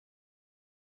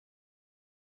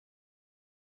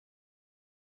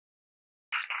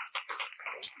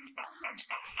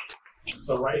It's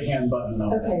the right hand button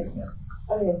over Okay. there.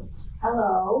 Yeah. Okay.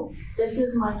 Hello. This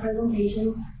is my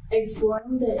presentation,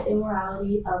 Exploring the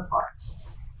Immorality of Art.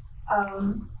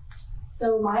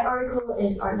 So my article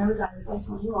is Art Never Dies by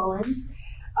Sonny Rollins.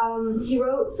 He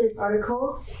wrote this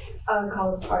article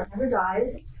called Art Never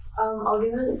Dies. I'll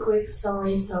give it a quick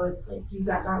summary so it's like you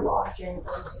guys aren't lost during the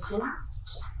presentation.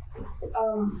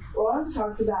 Rollins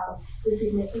talks about the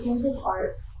significance of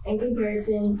art in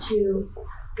comparison to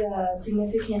the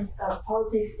significance of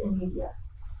politics and media.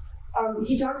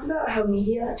 He talks about how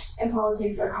media and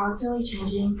politics are constantly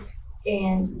changing,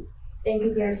 and in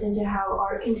comparison to how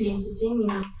art contains the same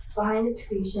meaning behind its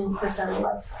creation for several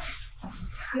lifetimes.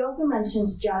 He also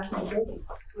mentions jazz music,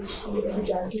 which he is a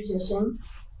jazz musician,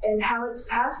 and how its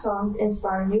past songs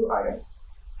inspire new artists.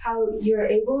 How you're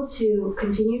able to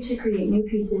continue to create new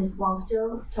pieces while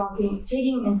still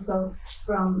taking inspo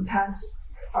from past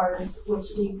artists,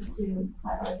 which leads to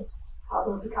my artist,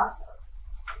 Pablo Picasso.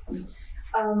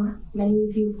 Many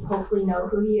of you hopefully know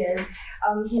who he is.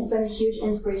 He's been a huge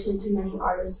inspiration to many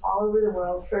artists all over the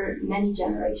world for many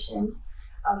generations.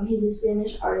 He's a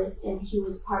Spanish artist, and he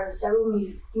was part of several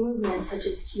movements such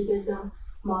as Cubism,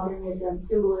 Modernism,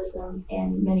 Symbolism,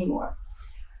 and many more.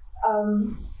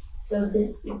 So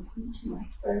this leads me to my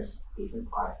first piece of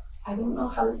art. I don't know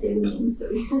how to say the name, so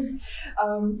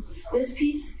this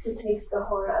piece depicts the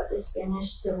horror of the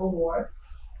Spanish Civil War,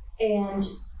 and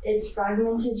its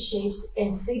fragmented shapes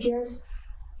and figures,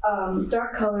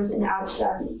 dark colors and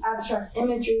abstract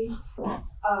imagery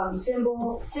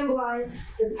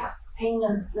symbolize the pain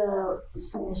of the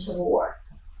Spanish Civil War.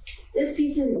 This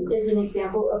piece is an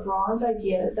example of Rollins'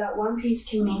 idea that one piece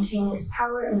can maintain its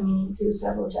power and meaning through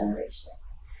several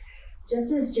generations.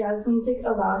 Just as jazz music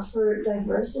allows for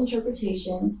diverse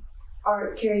interpretations,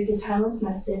 art carries a timeless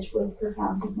message with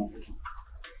profound significance.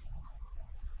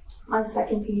 My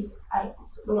second piece, I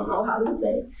don't know how to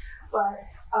say, but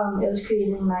it was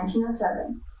created in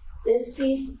 1907. This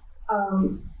piece,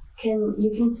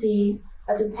 you can see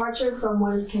a departure from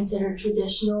what is considered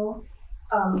traditional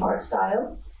art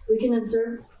style. We can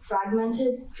observe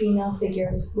fragmented female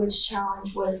figures which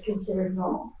challenge what is considered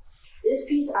normal. This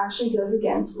piece actually goes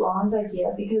against Rollins'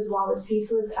 idea because while this piece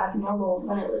was abnormal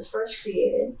when it was first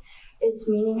created, its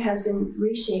meaning has been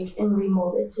reshaped and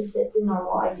remolded to fit the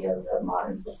normal ideals of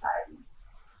modern society.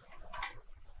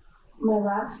 My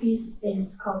last piece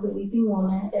is called The Weeping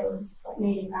Woman. It was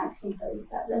made in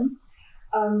 1937.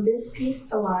 This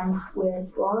piece aligns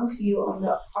with Rollins' view on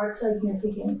the art's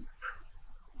significance,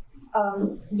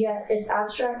 yet its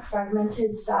abstract,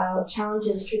 fragmented style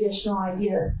challenges traditional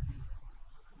ideas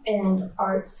and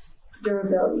art's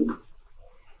durability.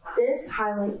 This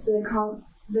highlights the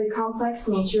complex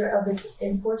nature of its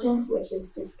importance, which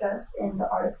is discussed in the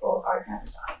article Art Never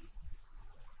Dies.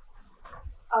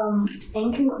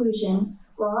 In conclusion,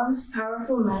 Rollins'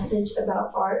 powerful message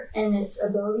about art and its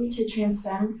ability to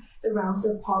transcend the realms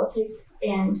of politics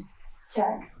and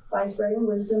tech by spreading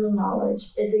wisdom and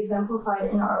knowledge is exemplified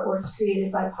in artworks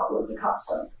created by Pablo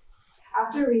Picasso.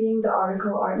 After reading the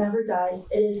article Art Never Dies,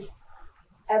 it is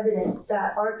evident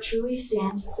that art truly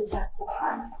stands the test of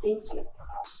time. Thank you.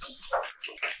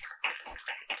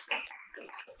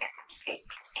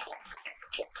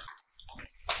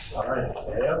 All right,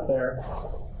 stay up there.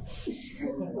 Nice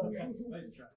try.